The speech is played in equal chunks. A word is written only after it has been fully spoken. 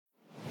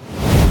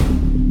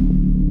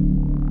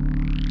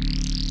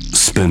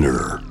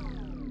Spinner.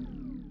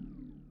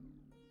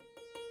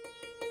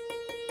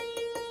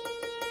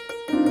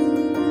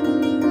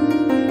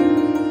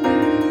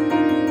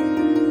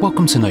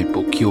 Welcome to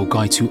Notebook, your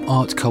guide to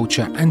art,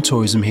 culture and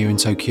tourism here in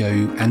Tokyo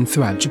and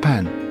throughout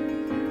Japan.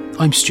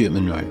 I'm Stuart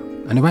Monroe,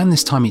 and around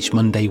this time each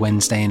Monday,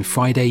 Wednesday and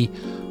Friday,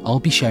 I'll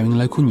be sharing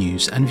local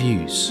news and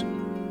views.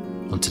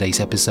 On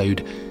today's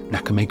episode,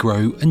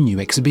 Nakameguro and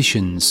new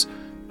exhibitions.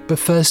 But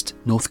first,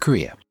 North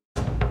Korea.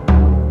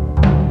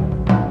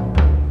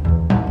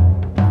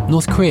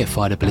 North Korea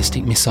fired a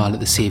ballistic missile at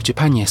the Sea of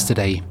Japan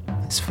yesterday,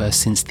 its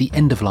first since the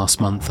end of last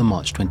month on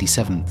March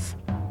 27th.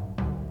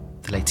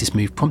 The latest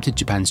move prompted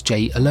Japan's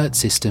J alert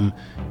system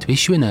to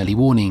issue an early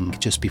warning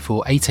just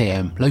before 8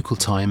 a.m. local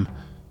time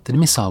that a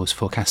missile was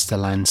forecast to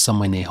land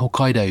somewhere near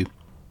Hokkaido,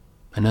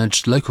 and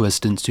urged local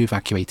residents to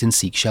evacuate and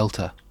seek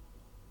shelter.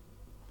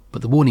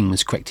 But the warning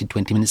was corrected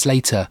 20 minutes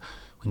later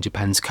when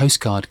Japan's Coast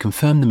Guard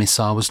confirmed the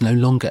missile was no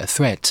longer a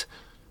threat,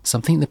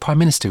 something the Prime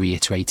Minister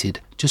reiterated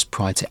just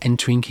prior to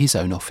entering his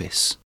own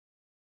office.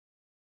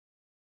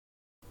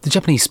 The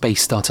Japanese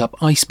space startup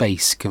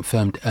iSpace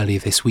confirmed earlier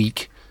this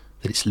week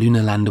that its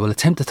lunar lander will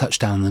attempt to touch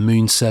down on the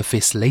moon's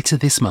surface later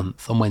this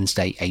month on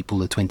Wednesday, April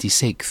the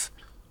 26th.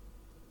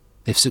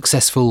 If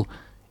successful,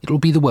 it will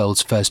be the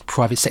world's first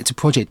private sector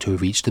project to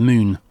have reached the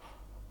moon,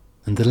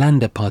 and the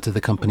lander, part of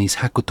the company's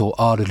Hakuto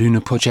R lunar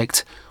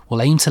project,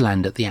 will aim to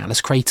land at the Atlas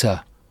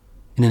crater,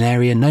 in an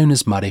area known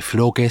as Mare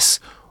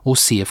Flores, or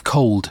Sea of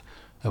Cold,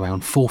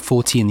 around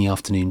 4:40 in the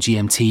afternoon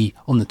GMT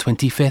on the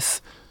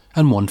 25th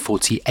and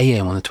 1:40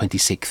 AM on the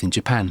 26th in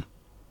Japan.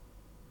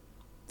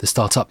 The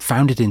startup,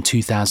 founded in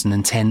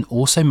 2010,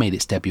 also made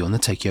its debut on the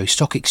Tokyo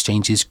Stock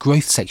Exchange's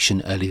growth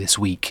section early this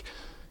week,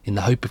 in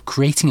the hope of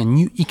creating a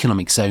new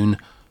economic zone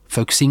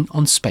focusing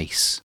on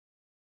space.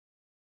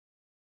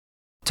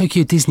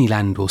 Tokyo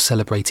Disneyland will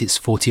celebrate its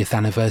 40th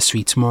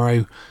anniversary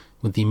tomorrow,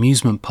 with the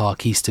amusement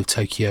park east of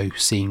Tokyo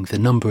seeing the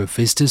number of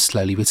visitors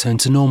slowly return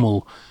to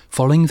normal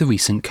following the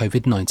recent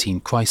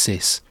COVID-19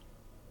 crisis.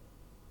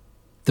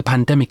 The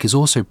pandemic has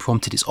also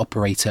prompted its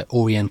operator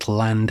Oriental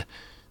Land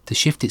to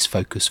shift its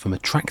focus from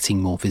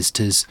attracting more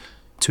visitors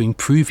to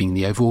improving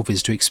the overall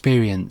visitor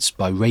experience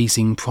by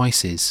raising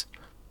prices.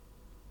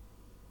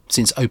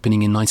 Since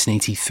opening in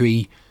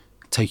 1983,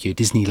 Tokyo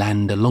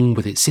Disneyland, along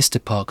with its sister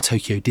park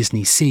Tokyo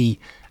Disney Sea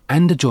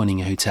and adjoining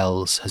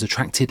hotels, has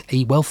attracted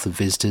a wealth of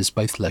visitors,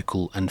 both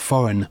local and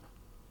foreign.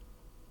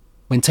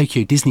 When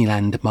Tokyo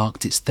Disneyland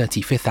marked its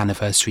 35th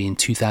anniversary in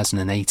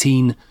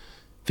 2018,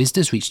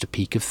 visitors reached a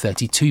peak of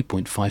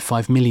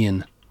 32.55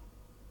 million.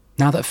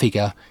 Now that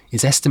figure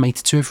is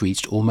estimated to have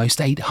reached almost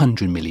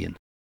 800 million.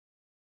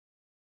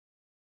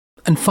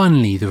 And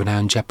finally, the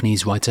renowned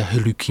Japanese writer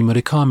Haruki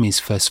Murakami's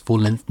first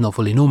full-length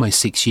novel in almost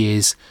 6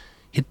 years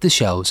hit the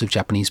shelves of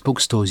Japanese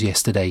bookstores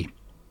yesterday.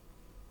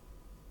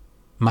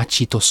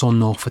 Machi to Son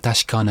no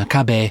Futashika na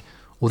Kabe,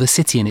 or The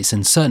City and Its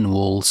Uncertain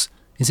Walls,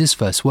 is his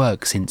first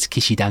work since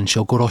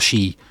Kishidansho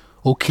Goroshi,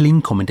 or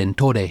Killing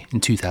Commendatore,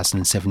 in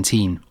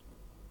 2017.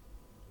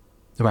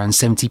 Around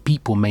 70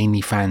 people,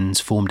 mainly fans,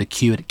 formed a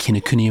queue at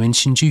Kinokuniya in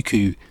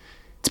Shinjuku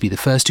to be the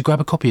first to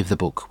grab a copy of the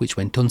book, which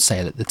went on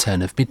sale at the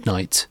turn of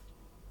midnight.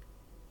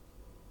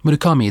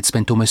 Murakami had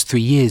spent almost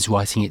 3 years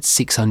writing its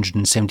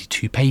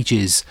 672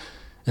 pages,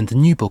 and the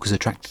new book has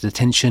attracted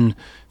attention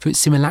for its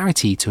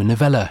similarity to a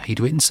novella he'd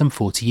written some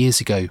 40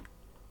 years ago.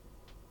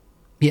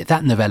 Yet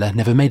that novella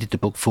never made it to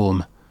book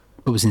form,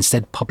 but was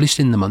instead published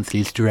in the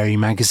monthly literary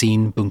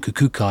magazine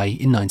Bunkakukai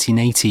in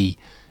 1980,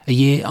 a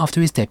year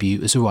after his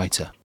debut as a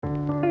writer.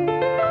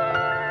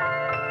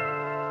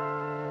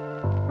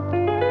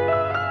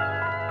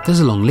 There's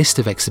a long list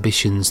of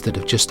exhibitions that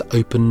have just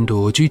opened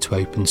or are due to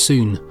open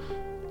soon.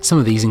 Some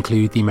of these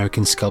include the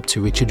American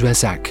sculptor Richard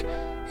Rezak,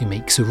 who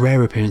makes a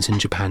rare appearance in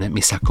Japan at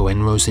Misako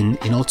Enrosen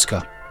in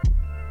Otsuka,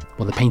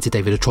 while the painter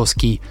David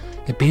Ostrowski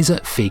appears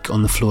at Fig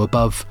on the floor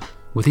above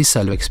with his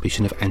solo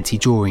exhibition of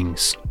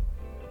anti-drawings.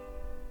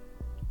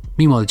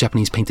 Meanwhile, the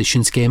Japanese painter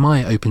Shunsuke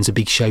Imai opens a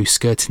big show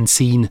Skirt and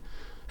Scene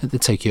at the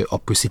Tokyo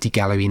Opera City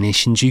Gallery near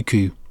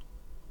Shinjuku.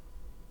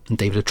 And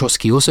David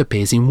Ostrowski also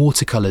appears in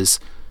Watercolours,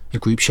 a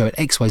group show at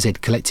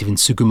XYZ Collective in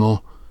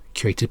Sugumo,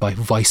 curated by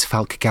Weiss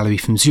Falk Gallery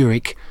from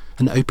Zurich,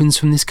 and opens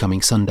from this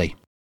coming Sunday.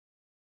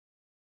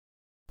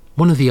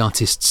 One of the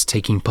artists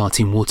taking part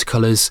in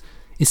Watercolours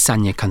is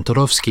Sanya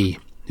Kantorovsky,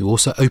 who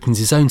also opens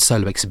his own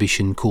solo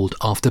exhibition called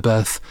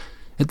Afterbirth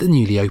at the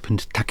newly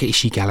opened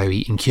Takeishi Gallery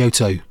in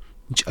Kyoto,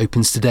 which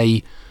opens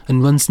today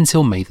and runs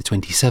until May the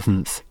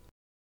 27th.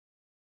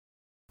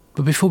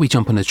 But before we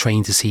jump on a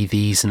train to see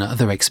these and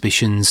other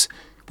exhibitions,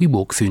 we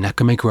walk through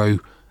Nakameguro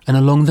and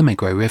along the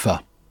Meguro River,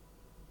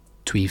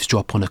 to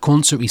eavesdrop on a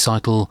concert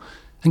recital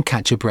and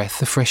catch a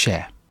breath of fresh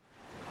air.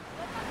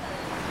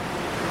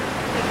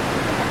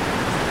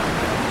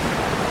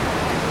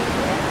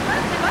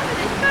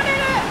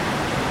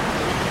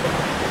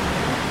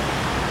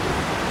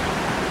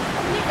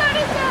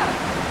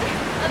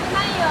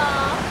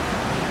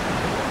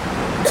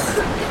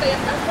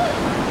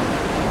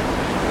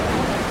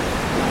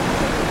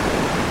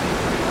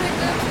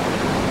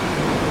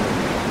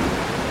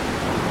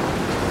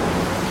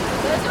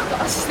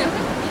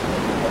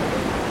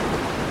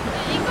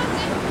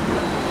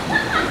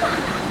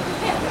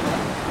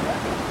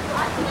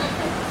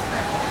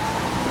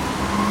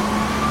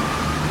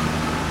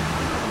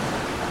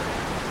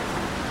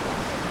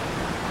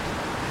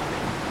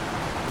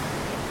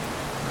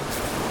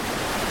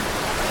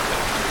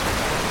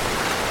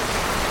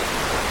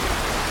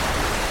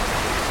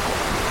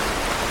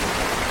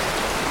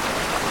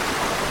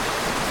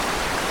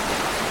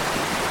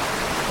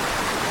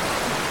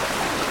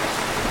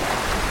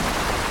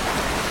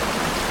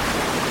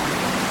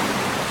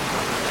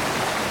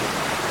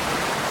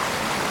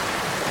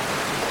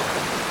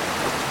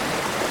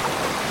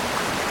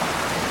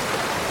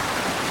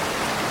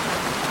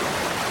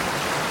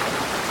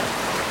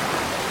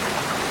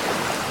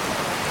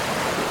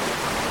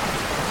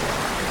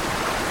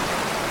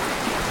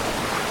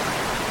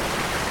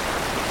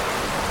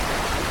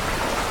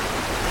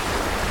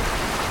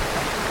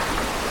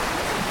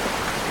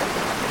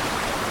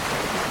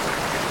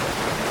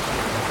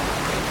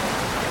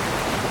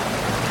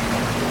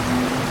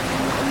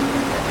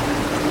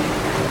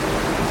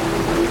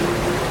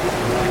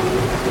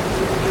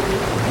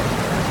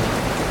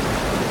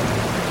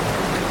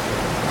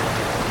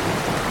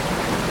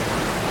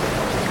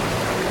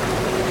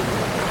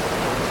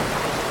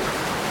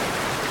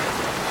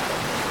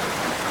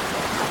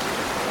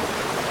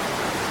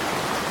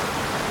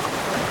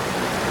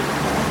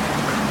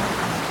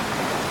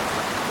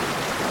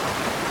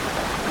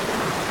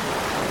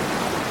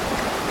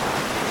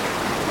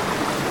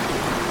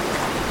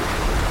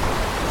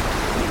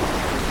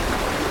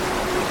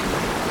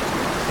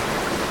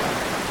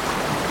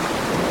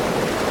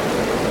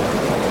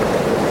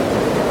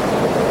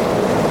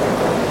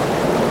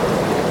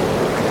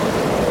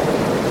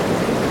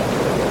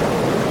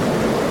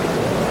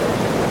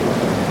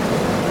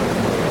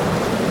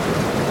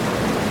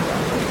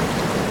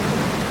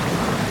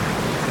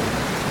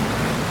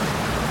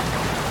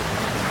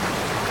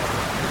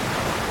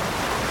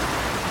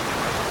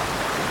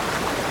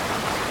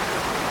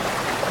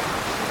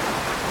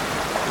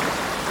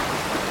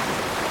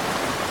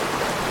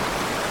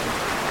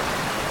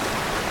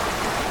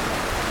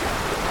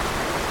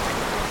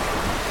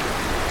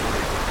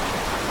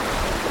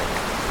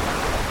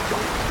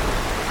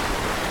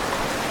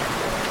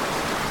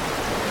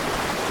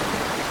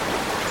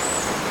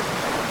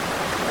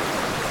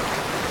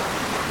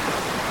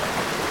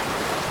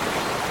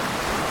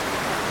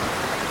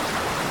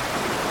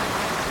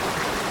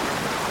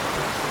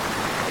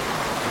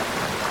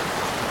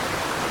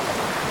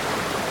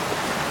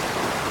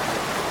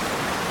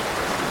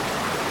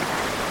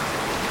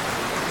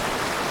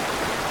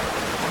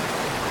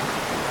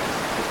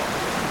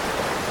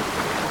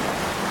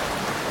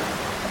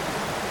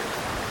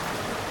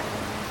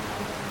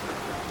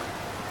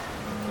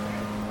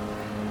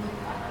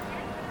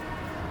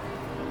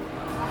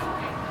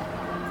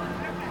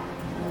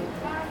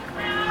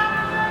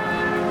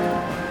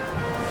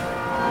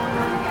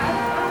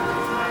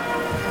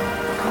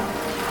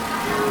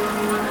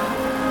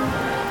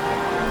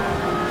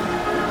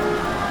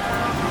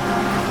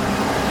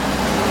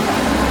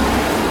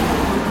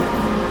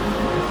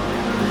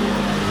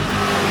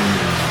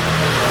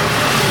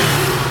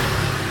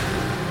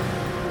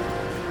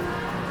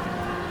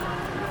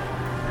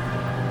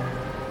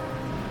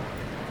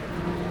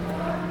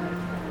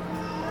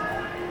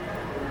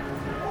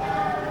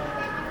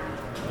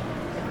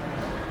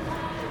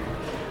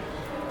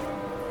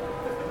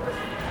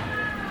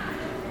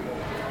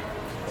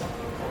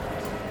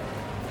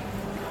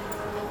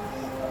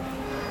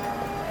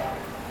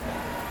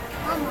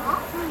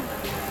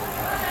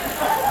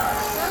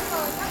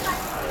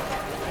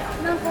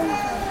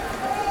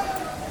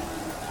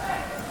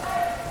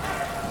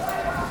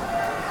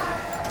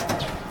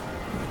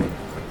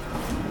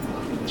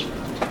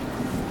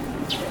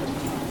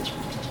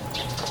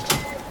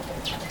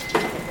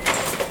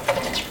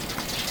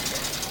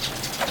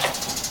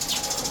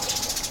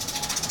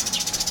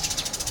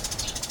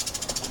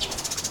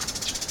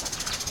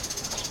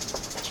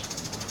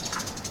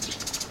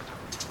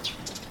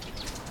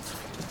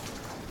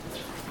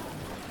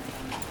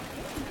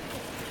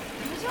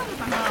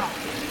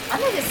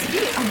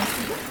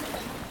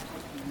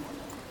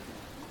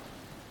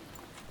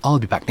 I'll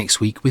be back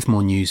next week with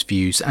more news,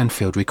 views and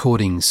field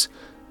recordings.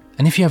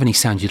 And if you have any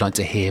sound you'd like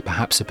to hear,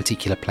 perhaps a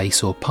particular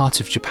place or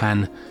part of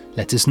Japan,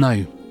 let us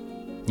know.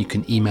 You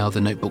can email the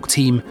Notebook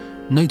team,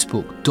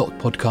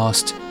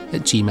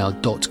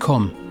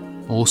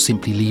 notebook.podcast@gmail.com, or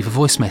simply leave a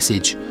voice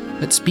message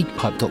at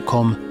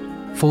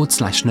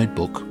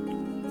speakpipe.com/notebook.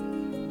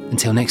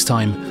 Until next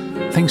time,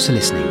 thanks for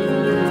listening.